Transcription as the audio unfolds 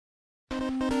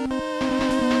What's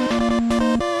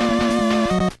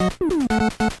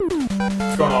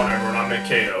going on, everyone? I'm Nick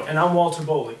Cato. And I'm Walter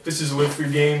Bowley. This is Live Through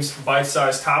Games,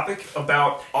 bite-sized topic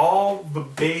about all the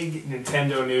big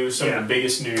Nintendo news, some of the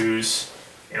biggest news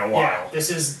in a while. Yeah,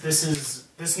 this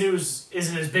news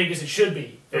isn't as big as it should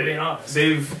be, for being honest.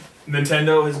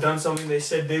 Nintendo has done something they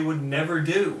said they would never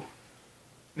do.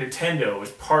 Nintendo is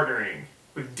partnering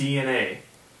with DeNA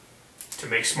to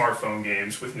make smartphone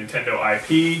games with Nintendo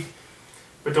IP,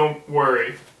 but don't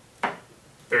worry,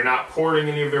 they're not porting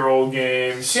any of their old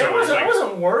games. See, I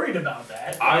wasn't worried about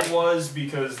that. I was,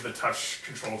 because the touch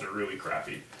controls are really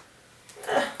crappy.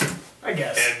 I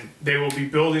guess. And they will be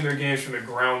building their games from the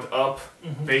ground up,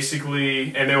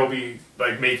 basically, and they will be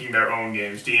like making their own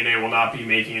games. DeNA will not be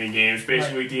making any games.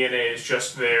 Basically, DeNA is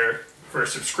just there for a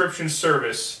subscription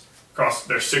service across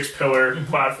their 6-pillar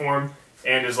platform,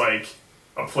 and is like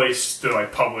a place to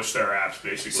like publish their apps,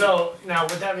 basically. So now,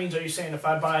 what that means? Are you saying if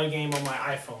I buy a game on my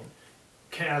iPhone,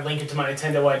 can I link it to my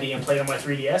Nintendo ID and play it on my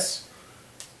 3DS?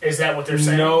 Is that what they're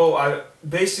saying? No,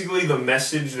 basically the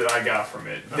message that I got from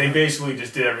it, they basically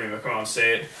just did everything. They'll come out and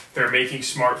say it. They're making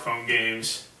smartphone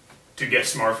games to get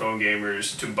smartphone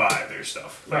gamers to buy their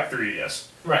stuff, like 3DS.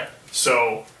 Right.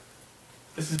 So,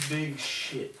 this is big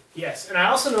shit. Yes, and I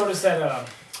also noticed that a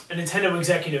Nintendo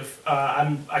executive,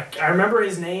 I remember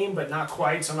his name, but not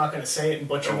quite, so I'm not going to say it and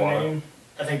butcher the name.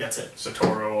 I think that's it.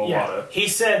 Satoru Iwata. Yeah. He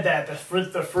said that the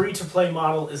free-to-play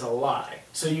model is a lie.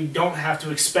 So you don't have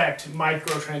to expect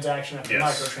microtransaction after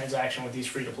microtransaction with these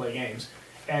free-to-play games.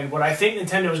 And what I think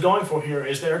Nintendo is going for here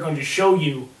is they're going to show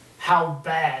you how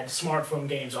bad smartphone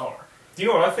games are. You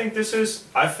know what I think this is?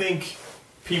 I think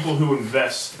people who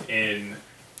invest in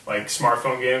like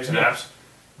smartphone games and apps,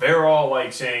 they're all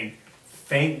like saying,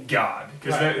 thank God.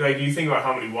 Because like you think about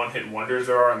how many one-hit wonders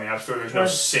there are in the App Store, there's no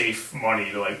safe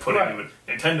money to like put into it.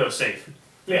 Nintendo's safe.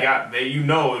 You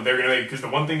know they're going to make, because the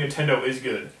one thing Nintendo is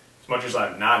good, as much as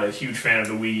I'm not a huge fan of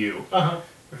the Wii U,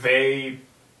 they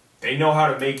know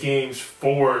how to make games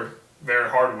for their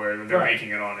hardware that they're making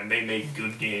it on, and they make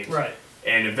good games. Right.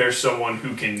 And if there's someone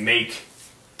who can make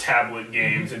tablet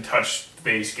games and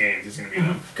touch-based games, it's going to be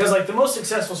them. Because like the most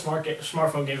successful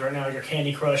smartphone games right now are your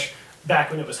Candy Crush,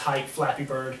 back when it was hype, Flappy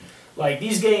Bird. Like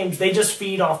these games, they just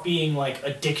feed off being like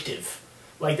addictive.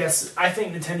 Like I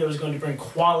think Nintendo is going to bring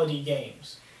quality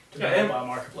games to the mobile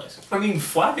marketplace. I mean,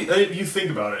 Flappy. If you think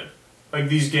about it, like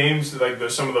these games, like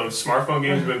some of those smartphone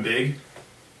games have been big.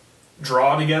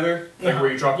 Draw together, like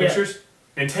where you draw pictures.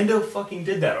 Nintendo fucking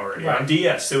did that already on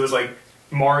DS. It was like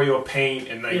Mario Paint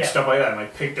and like stuff like that, and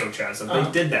like PictoChat stuff.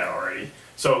 They did that already.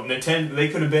 So Nintendo, they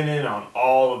could have been in on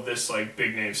all of this like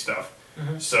big name stuff.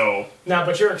 So now,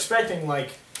 but you're expecting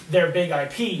like their big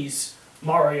IPs,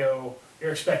 Mario.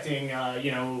 You're expecting,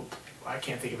 you know, I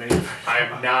can't think of any. I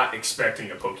am not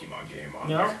expecting a Pokemon game on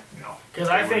there. No, because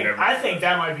I think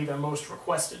that might be their most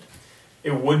requested.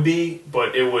 It would be,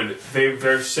 but it would.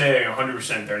 They're saying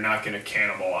 100% they're not going to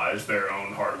cannibalize their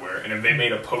own hardware. And if they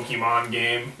made a Pokemon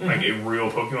game, like a real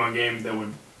Pokemon game, that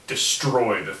would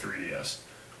destroy the 3DS.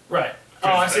 Right. Oh,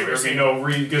 I see what you're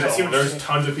saying. Because there's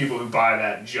tons of people who buy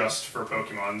that just for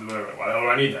Pokemon. Why the hell do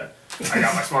I need that? I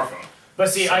got my smartphone. But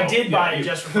see, I did buy it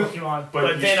just for Pokemon,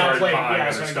 but then I played.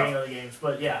 I started getting other games.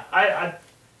 But yeah, I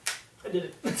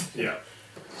did it. Yeah.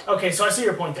 Okay, so I see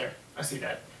your point there. I see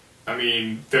that. I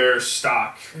mean, their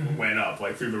stock went up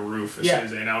like through the roof as soon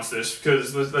as they announced this.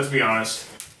 Because let's be honest,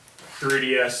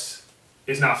 3DS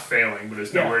is not failing, but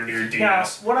it's nowhere near DS.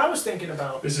 Now, what I was thinking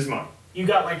about. This is money. You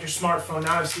got like your smartphone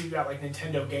now. I see you got like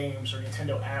Nintendo games or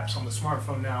Nintendo apps on the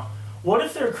smartphone now. What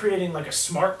if they're creating like a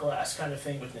smart glass kind of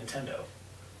thing with Nintendo?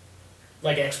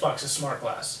 Like Xbox's smart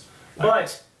glass.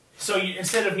 But, so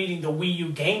instead of needing the Wii U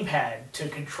gamepad to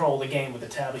control the game with the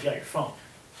tablet, you got your phone.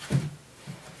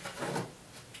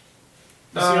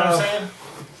 You see what I'm saying?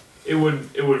 It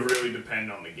would really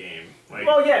depend on the game. Like,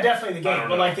 well, yeah, definitely the game.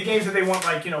 But like the games that they want,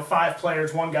 like, you know, 5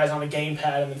 players, 1 guy's on a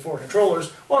gamepad and then 4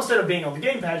 controllers, well, instead of being on the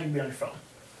gamepad, you can be on your phone.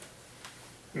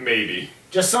 Maybe.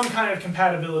 Just some kind of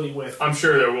compatibility with... I'm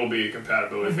sure there will be a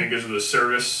compatibility thing because of the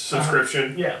service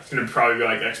subscription. Yeah. It's going to probably be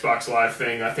like Xbox Live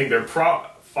thing. I think they're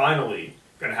finally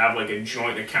going to have like a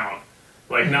joint account.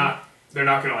 Like they're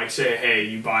not going to like say, hey,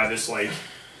 you buy this like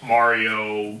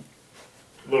Mario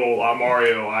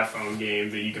iPhone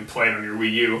game that you can play it on your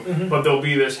Wii U. But there'll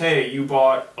be this, hey, you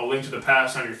bought A Link to the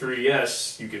Past on your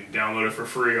 3DS, you can download it for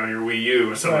free on your Wii U,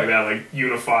 and stuff like that, like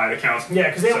unified accounts. Yeah,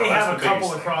 because they only have a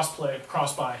couple of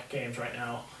cross-buy games right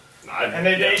now. And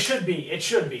it should be. It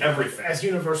should be. Everything. As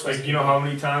universal as you know how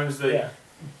many times that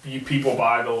people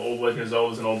buy the old Legend of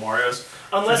Zeldas and old Marios?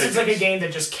 Unless it's like a game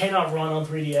that just cannot run on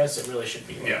 3DS, it really should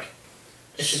be. Like,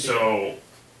 it should be.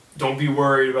 don't be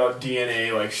worried about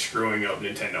DeNA like screwing up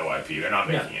Nintendo IP. They're not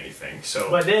making anything. So,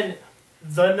 but then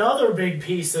another big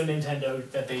piece of Nintendo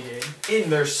that they did in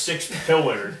their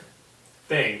 6-pillar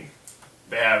thing,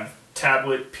 they have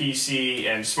tablet, PC,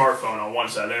 and smartphone on one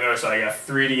side. Then on the other side, I got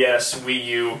 3DS, Wii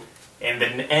U, and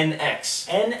then NX.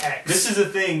 NX. This is a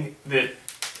thing that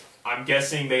I'm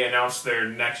guessing they announced their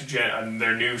next gen,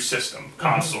 their new system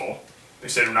console. They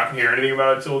said we're not going to hear anything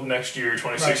about it until next year,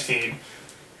 2016. Right.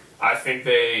 I think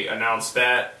they announced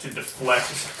that to deflect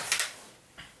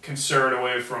concern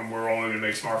away from we're only going to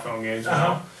make smartphone games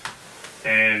now.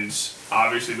 And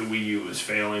obviously the Wii U is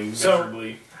failing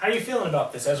miserably. So, how are you feeling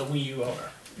about this as a Wii U owner?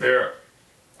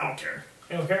 I don't care.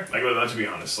 You don't care? Like, let's be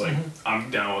honest. Like, I'm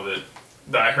down with it.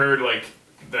 I heard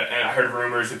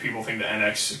rumors that people think the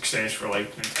NX stands for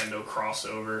like Nintendo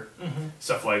crossover,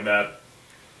 stuff like that.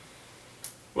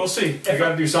 We'll see. They got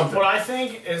to do something. What I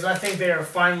think is, they are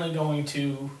finally going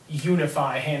to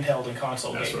unify handheld and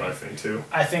console gaming. That's what I think too.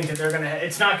 I think that they're gonna.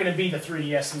 It's not gonna be the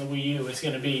 3DS and the Wii U. It's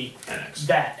gonna be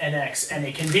NX, and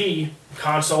it can be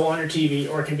console on your TV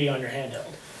or it can be on your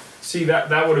handheld. See,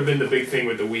 that would have been the big thing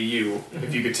with the Wii U,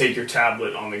 if you could take your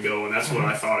tablet on the go, and that's what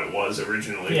I thought it was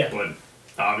originally. Yeah. But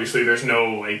obviously, there's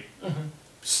no like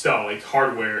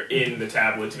hardware in the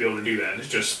tablet to be able to do that. It's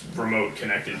just remote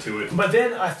connected to it. But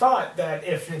then I thought that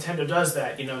if Nintendo does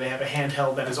that, they have a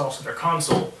handheld that is also their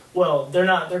console. Well, their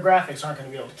graphics aren't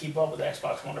going to be able to keep up with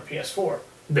Xbox One or PS4.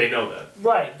 They know that.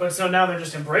 Right, but so now they're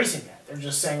just embracing that. They're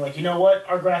just saying, like, you know what?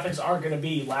 Our graphics aren't going to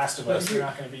be Last of Us. They're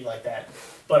not going to be like that.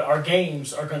 But our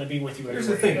games are going to be with you everywhere. Here's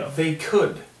the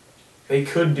thing. They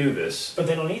could do this. But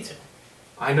they don't need to.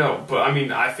 I know, but I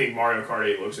mean, I think Mario Kart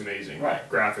 8 looks amazing,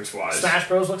 graphics-wise. Smash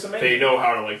Bros. Looks amazing. They know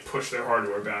how to, like, push their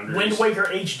hardware boundaries. Wind Waker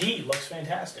HD looks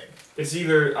fantastic. It's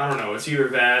either, I don't know, it's either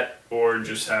that or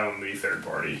just have them be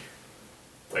third-party.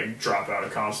 Like, drop out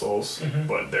of consoles,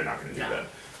 but they're not going to do that.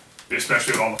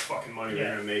 Especially with all the fucking money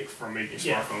they're going to make from making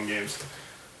smartphone games.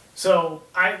 So,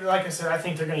 like I said, I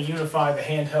think they're going to unify the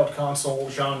handheld console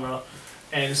genre.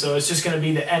 And so it's just going to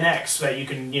be the NX that you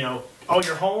can, you're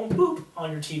home, boop,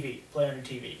 on your TV, play on your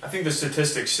TV. I think the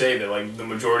statistics say that like the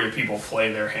majority of people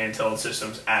play their handheld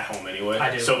systems at home anyway.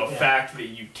 I do. So the fact that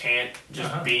you can't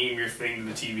just beam your thing to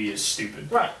the TV is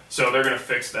stupid. Right. So they're going to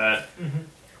fix that.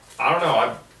 I don't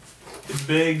know. It's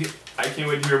big. I can't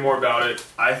wait to hear more about it.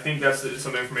 I think that's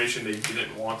some information they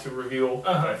didn't want to reveal.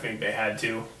 But I think they had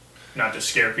to. Not to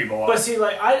scare people off. But see,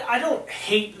 like, I don't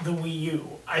hate the Wii U.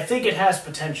 I think it has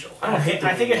potential. I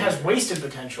think it has wasted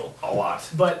potential. A lot.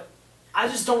 But I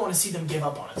just don't want to see them give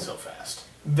up on it so fast.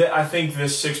 I think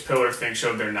this 6-pillar thing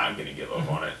showed they're not going to give up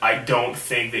on it. I don't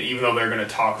think that even though they're going to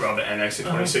talk about the NX in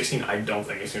 2016, I don't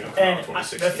think it's going to come out in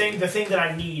 2016. The thing that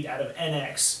I need out of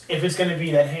NX, if it's going to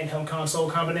be that handheld console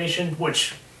combination,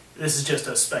 which this is just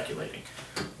us speculating,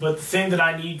 but the thing that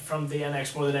I need from the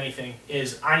NX more than anything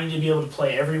is I need to be able to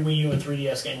play every Wii U and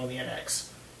 3DS game on the NX.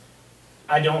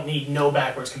 I don't need no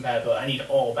backwards compatibility. I need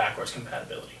all backwards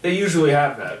compatibility. They usually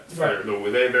have that. They're the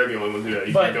only ones who do that.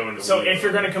 You can go into so if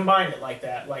you're going to combine it like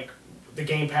that, like the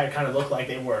gamepad kind of looked like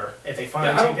they were, if they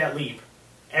finally take that leap,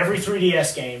 every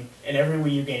 3DS game and every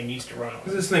Wii U game needs to run on it.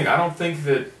 This thing, I don't think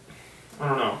that... I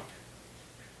don't know.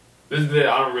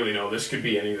 I don't really know. This could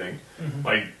be anything.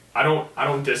 Like, I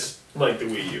don't dislike the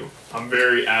Wii U. I'm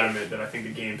very adamant that I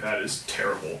think the gamepad is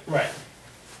terrible. Right.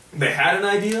 They had an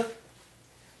idea,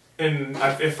 and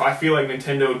if I feel like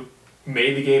Nintendo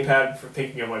made the gamepad for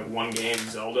thinking of like one game,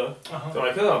 Zelda. They're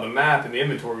like, oh, the map and the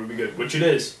inventory would be good, which it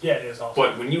is. Yeah, it is also.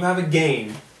 But when you have a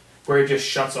game where it just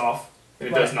shuts off and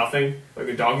it does nothing, like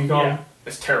a Donkey Kong,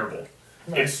 it's terrible.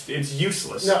 Right. It's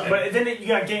useless. No, but then you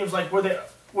got games like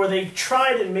where they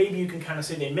tried and maybe you can kind of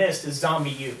say they missed is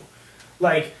Zombie U.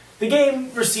 Like, the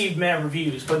game received mad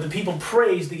reviews, but the people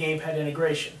praised the gamepad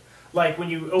integration. Like, when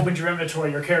you opened your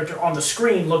inventory, your character on the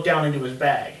screen looked down into his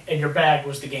bag, and your bag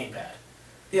was the gamepad.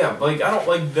 Yeah, but, like, I don't,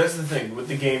 like, that's the thing. With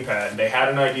the gamepad, they had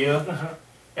an idea,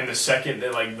 and the second,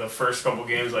 like, the first couple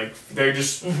games, like, they're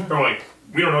just, they're like,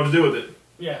 we don't know what to do with it.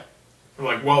 Yeah. They're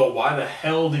like, well, why the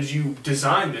hell did you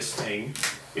design this thing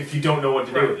if you don't know what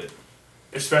to do with it?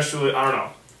 Especially, I don't know.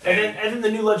 And then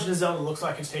the new Legend of Zelda looks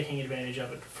like it's taking advantage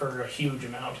of it for a huge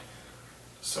amount.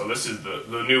 So this is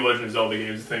the new Legend of Zelda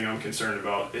game is the thing I'm concerned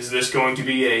about. Is this going to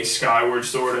be a Skyward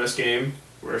Sword-esque game,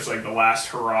 where it's like the last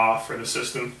hurrah for the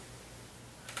system?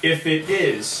 If it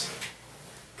is,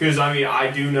 because I mean,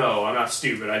 I do know, I'm not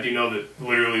stupid, I do know that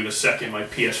literally the second like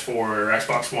PS4 or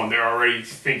Xbox One, they're already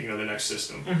thinking of the next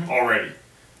system. Already.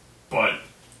 But,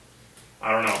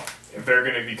 I don't know. If they're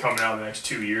going to be coming out in the next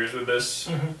 2 years with this,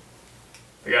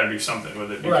 they got to do something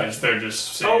with it, because they're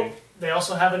just saying... They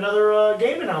also have another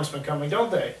game announcement coming,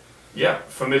 don't they? Yeah,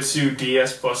 Famitsu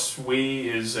DS plus Wii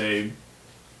is a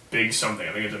big something.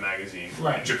 I think it's a magazine.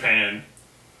 Right. In Japan,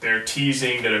 they're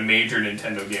teasing that a major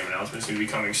Nintendo game announcement is going to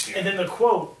be coming soon. And then the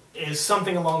quote is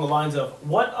something along the lines of,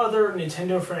 "What other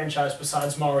Nintendo franchise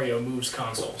besides Mario moves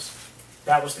consoles?"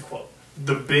 That was the quote.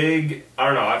 The big, I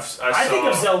don't know. I think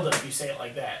of Zelda if you say it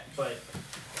like that, but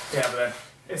yeah, but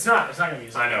it's not. It's not going to be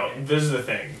a Zelda. I know. Game. This is the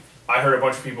thing. I heard a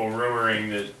bunch of people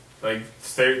rumoring that, like,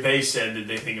 they said that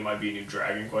they think it might be a new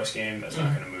Dragon Quest game that's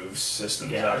not going to move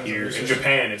systems out here. In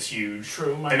Japan, it's huge.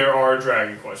 True. And there are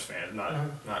Dragon Quest fans,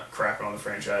 not crapping on the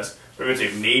franchise. But if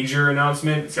it's a major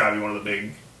announcement, it's got to be one of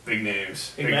the big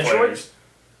names, big Metroid? players.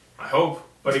 I hope.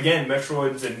 But again,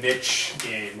 Metroid's a niche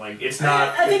game. Like, it's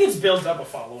not. I think it's built up a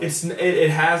following. It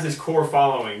has this core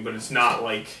following, but it's not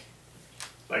like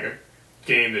a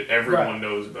game that everyone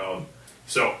knows about.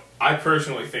 So I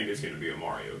personally think it's going to be a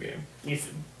Mario game.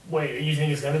 Wait, you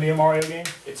think it's going to be a Mario game?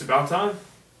 It's about time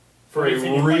for a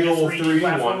real like a 3D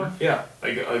platformer? one. Yeah,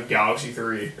 like a Galaxy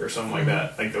 3 or something like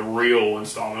that. Like the real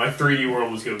installment. Like 3D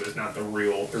World was good, but it's not the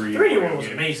real 3D 3D World was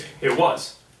game. amazing. It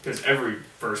was, because every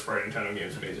first-party Nintendo game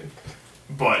is amazing.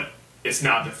 But it's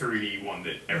not the 3D one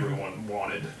that everyone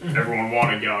wanted. Everyone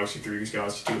wanted Galaxy 3 because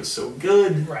Galaxy 2 is so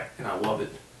good. Right. And I love it.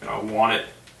 And I want it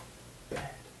bad.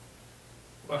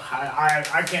 Well,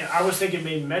 I can't. I was thinking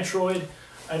maybe Metroid.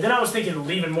 And then I was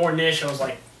thinking even more niche. I was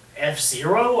like,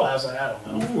 F-Zero? I was like, I don't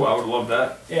know. Ooh, I would love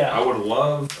that. Yeah. I would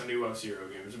love a new F-Zero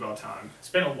game. It's about time. It's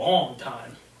been a long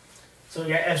time. So we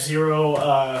got F-Zero, we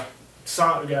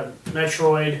got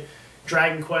Metroid,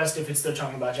 Dragon Quest, if they're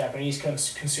talking about Japanese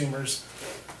consumers.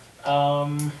 I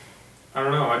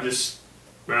don't know. I just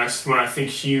when I think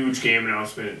huge game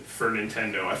announcement for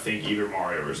Nintendo, I think either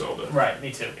Mario or Zelda. Right,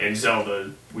 me too. And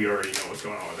Zelda, we already know what's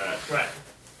going on with that. Right.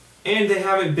 And they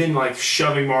haven't been like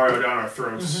shoving Mario down our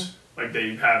throats like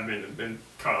they have been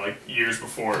kind of like years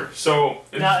before. So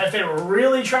now, if they were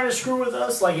really trying to screw with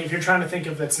us, like if you're trying to think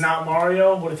of that's not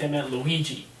Mario, what if they meant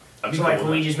Luigi? So like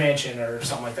Luigi's Mansion or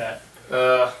something like that.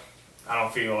 I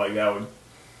don't feel like that would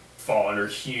fall under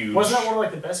huge. Wasn't that one of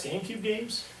like the best GameCube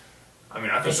games? I mean,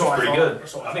 I think it's pretty good.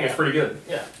 I think it's pretty good.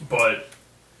 Yeah. But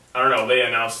I don't know. They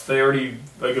announced they already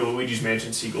like a Luigi's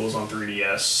Mansion sequel is on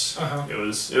 3DS.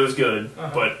 It was good,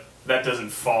 but that doesn't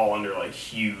fall under like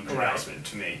huge announcement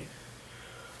to me.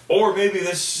 Or maybe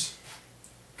this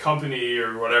company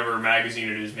or whatever magazine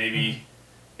it is, maybe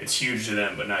it's huge to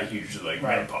them, but not huge to like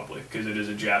the public because it is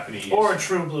a Japanese or a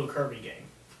true blue Kirby game,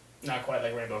 not quite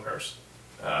like Rainbow Curse.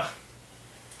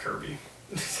 Kirby.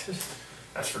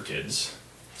 That's for kids,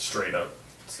 straight up.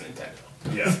 It's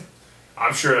Nintendo. Yeah,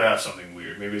 I'm sure they have something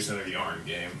weird. Maybe it's another yarn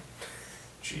game.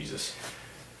 Jesus,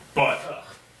 but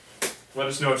let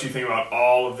us know what you think about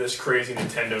all of this crazy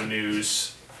Nintendo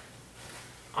news.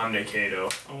 I'm Nick Cato.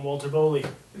 I'm Walter Boley.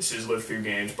 This is Live Through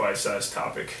Games Bite-Sized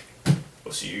Topic.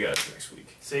 We'll see you guys next week.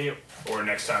 See you. Or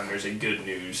next time there's a good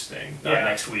news thing. Not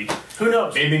next week. Who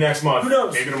knows? Maybe next month. Who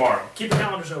knows? Maybe tomorrow. Keep your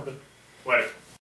calendars open. Later.